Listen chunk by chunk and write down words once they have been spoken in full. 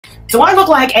Do I look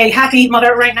like a happy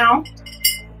mother right now?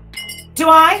 Do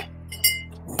I?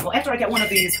 Well, after I get one of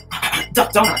these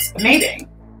duck donuts, maybe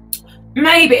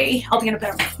I'll be in a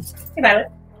better mood. Hey, Violet.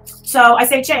 So I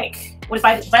say, Jake, what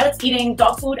is Violet's eating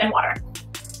dog food and water.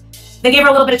 They gave her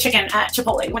a little bit of chicken at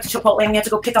Chipotle. We went to Chipotle and we had to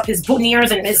go pick up his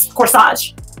boutonnieres and his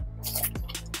corsage.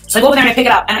 So I go over there and I pick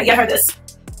it up and I get her this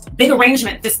big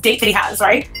arrangement, this date that he has,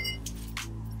 right?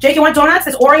 Jake, you want donuts?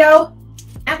 There's Oreo,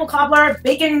 apple cobbler,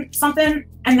 bacon something,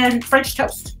 and then French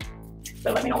toast.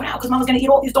 So let me know now, because Mama's gonna eat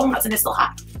all these donuts and it's still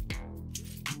hot.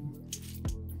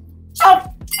 So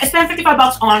I spent 55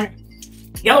 bucks on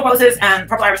yellow roses and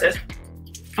purple irises.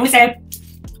 And we say,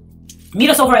 meet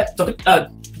us over at the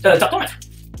Duck Donut.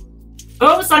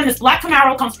 All of a sudden, this black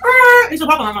Camaro comes into the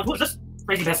parking lot. I'm like, who's this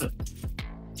crazy bastard?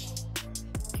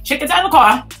 Chick gets out of the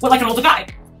car with like an older guy.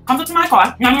 Comes up to my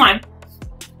car, not mine.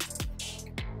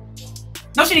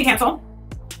 No, she didn't cancel.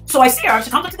 So I see her.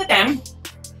 She comes up to the thing.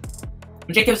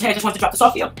 And Jake gives her, I just want to drop this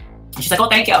off for you. And she's like, oh,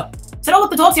 thank you. I said, oh, look,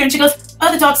 the dog's here. And she goes,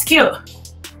 oh, the dog's cute.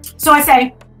 So I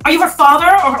say, are you her father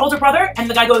or her older brother? And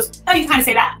the guy goes, oh, you can kind of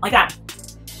say that, like that.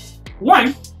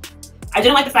 One, I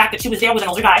didn't like the fact that she was there with an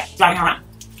older guy driving her around.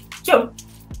 Two,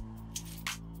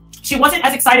 she wasn't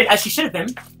as excited as she should have been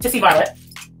to see Violet.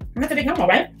 And that's a big no-no,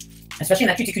 right? Especially in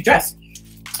that cute dress.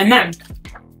 And then,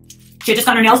 she had just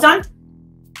got her nails done.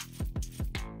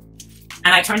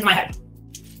 And I turned my head.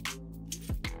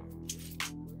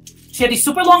 She had these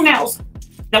super long nails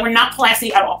that were not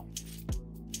classy at all.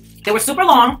 They were super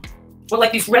long, with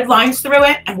like these red lines through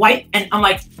it and white. And I'm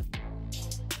like,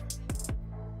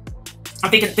 I'm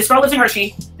thinking, this girl lives in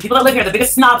Hershey. The people that live here, the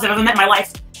biggest snobs I've ever met in my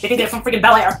life. They think they're from freaking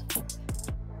Bel Air.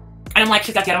 And I'm like,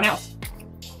 she's got ghetto nails.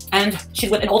 And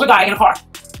she's with an older guy in a car.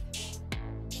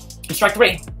 And strike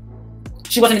three,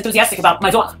 she wasn't enthusiastic about my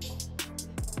dog.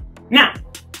 Now,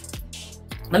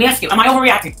 let me ask you, am I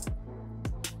overreacting?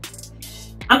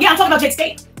 Yeah, I'm talking about Jake's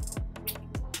date.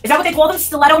 Is that what they call them?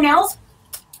 Stiletto nails?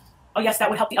 Oh yes, that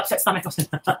would help the upset stomach.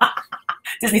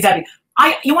 Disney's heavy.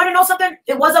 You want to know something?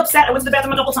 It was upset. I went to the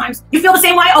bathroom a couple times. You feel the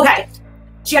same way? Okay.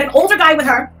 She had an older guy with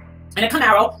her in a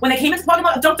Camaro. When they came into the parking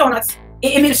lot of Dunk Donuts,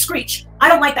 it made a screech. I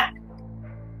don't like that.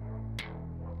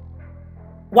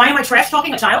 Why am I trash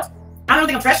talking a child? I don't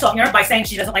think I'm trash talking her by saying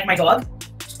she doesn't like my dog.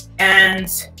 And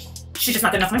she's just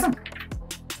not good enough for my son.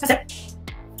 That's it.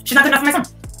 She's not good enough for my son.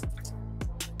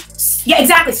 Yeah,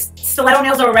 exactly. Stiletto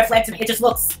nails are a red flag to me. It just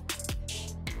looks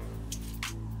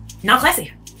not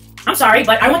classy. I'm sorry,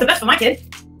 but I want the best for my kid.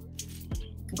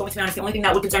 I'm going to be honest, the only thing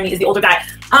that would concern me is the older guy.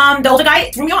 The older guy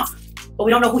threw me off, but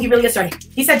we don't know who he really is,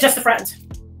 Daridee. He said just a friend.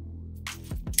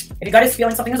 If you got his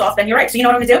feeling something is off, then you're right. So you know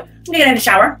what I'm gonna do? I'm gonna get in the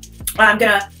shower. I'm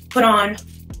gonna put on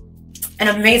an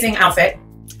amazing outfit.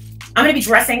 I'm gonna be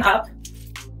dressing up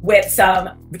with some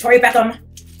Victoria Beckham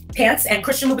pants and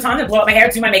Christian Louboutin. I'm gonna blow out my hair,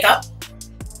 do my makeup.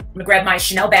 I'm gonna grab my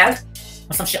Chanel bag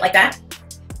or some shit like that.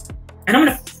 And I'm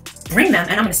gonna bring them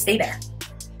and I'm gonna stay there.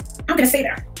 I'm gonna stay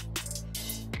there.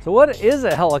 So what is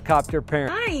a helicopter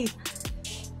parent? Hi.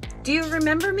 Do you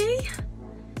remember me?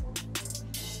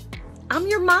 I'm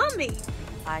your mommy.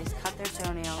 Eyes cut their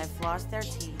toenails. I've flossed their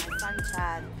teeth. My son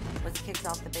Chad was kicked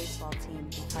off the baseball team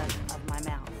because of my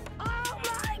mouth. Oh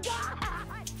my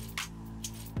God!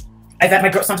 Is that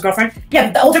my son's girlfriend? Yeah,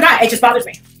 the older guy. It just bothers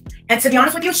me. And to be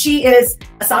honest with you, she is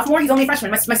a sophomore. He's only a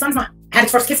freshman. My son's not had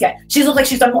his first kiss yet. She looks like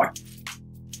she's done more.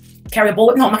 Carry a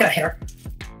bullet? No, I'm not gonna hit her.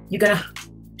 You gonna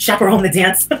chaperone the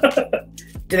dance?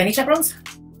 Do they need chaperones?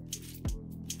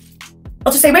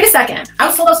 I'll just say, wait a second. I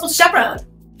was told I was supposed to chaperone.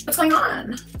 What's going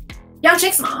on? Yeah, I'm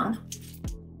Jake's mom.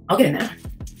 I'll get in there.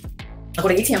 I'll go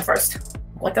to ATM first.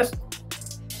 Like this.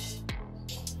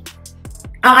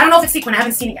 I don't know if it's sequin. I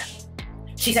haven't seen it yet.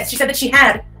 She said that she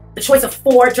had the choice of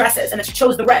 4 dresses and that she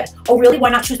chose the red. Oh, really? Why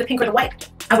not choose the pink or the white?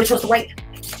 I would have chose the white.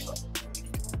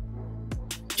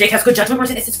 Jake has good judgment, or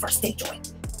it's his first date, Joy.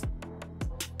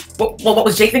 Well, what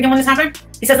was Jake thinking when this happened?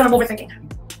 He says that I'm overthinking.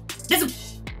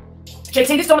 Jake,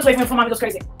 take these donuts away from me before mommy goes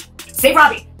crazy. Save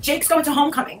Robbie. Jake's going to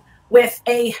homecoming with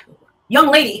a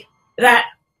young lady that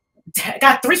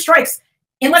got 3 strikes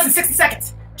in less than 60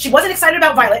 seconds. She wasn't excited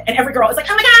about Violet, and every girl is like,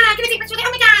 oh my God, can I take pictures?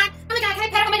 Oh my God, can I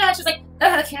pet? Oh my God. She's like,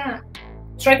 I can't.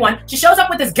 Strike 1. She shows up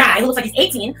with this guy who looks like he's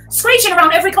 18, screeching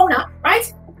around every corner,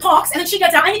 right? Talks, and then she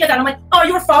gets out, and he gets out. I'm like, oh,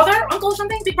 you're a father, uncle, or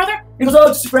something, big brother? He goes, oh,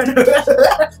 just a friend.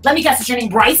 Let me guess, is your name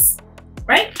Bryce?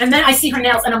 Right? And then I see her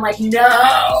nails, and I'm like,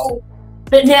 no.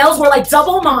 The nails were like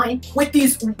double mine with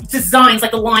these designs,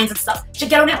 like the lines and stuff. She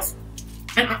ghetto nails.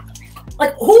 And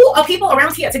like, who are people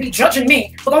around here to be judging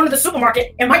me for going to the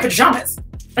supermarket in my pajamas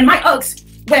and my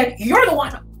Uggs when you're the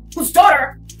one whose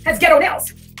daughter has ghetto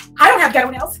nails? I don't have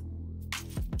ghetto nails.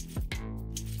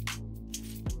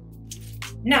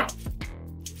 No.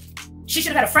 She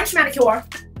should have had a French manicure.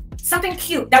 Something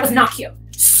cute. That was not cute.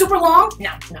 Super long?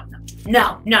 No, no, no.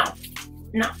 No, no,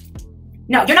 no.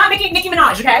 No, you're not making Nicki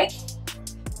Minaj, okay?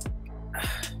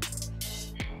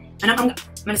 And I'm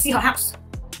gonna see her house.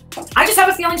 I just have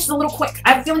a feeling she's a little quick.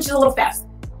 I have a feeling she's a little fast.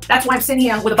 That's why I'm sitting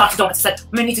here with a box of donuts. I said,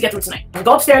 I'm gonna need to get through tonight. I'm gonna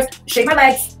go upstairs, shave my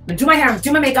legs, I'm gonna do my hair, I'm gonna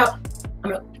do my makeup.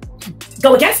 I'm gonna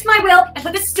go against my will and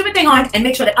put this stupid thing on and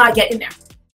make sure that I get in there.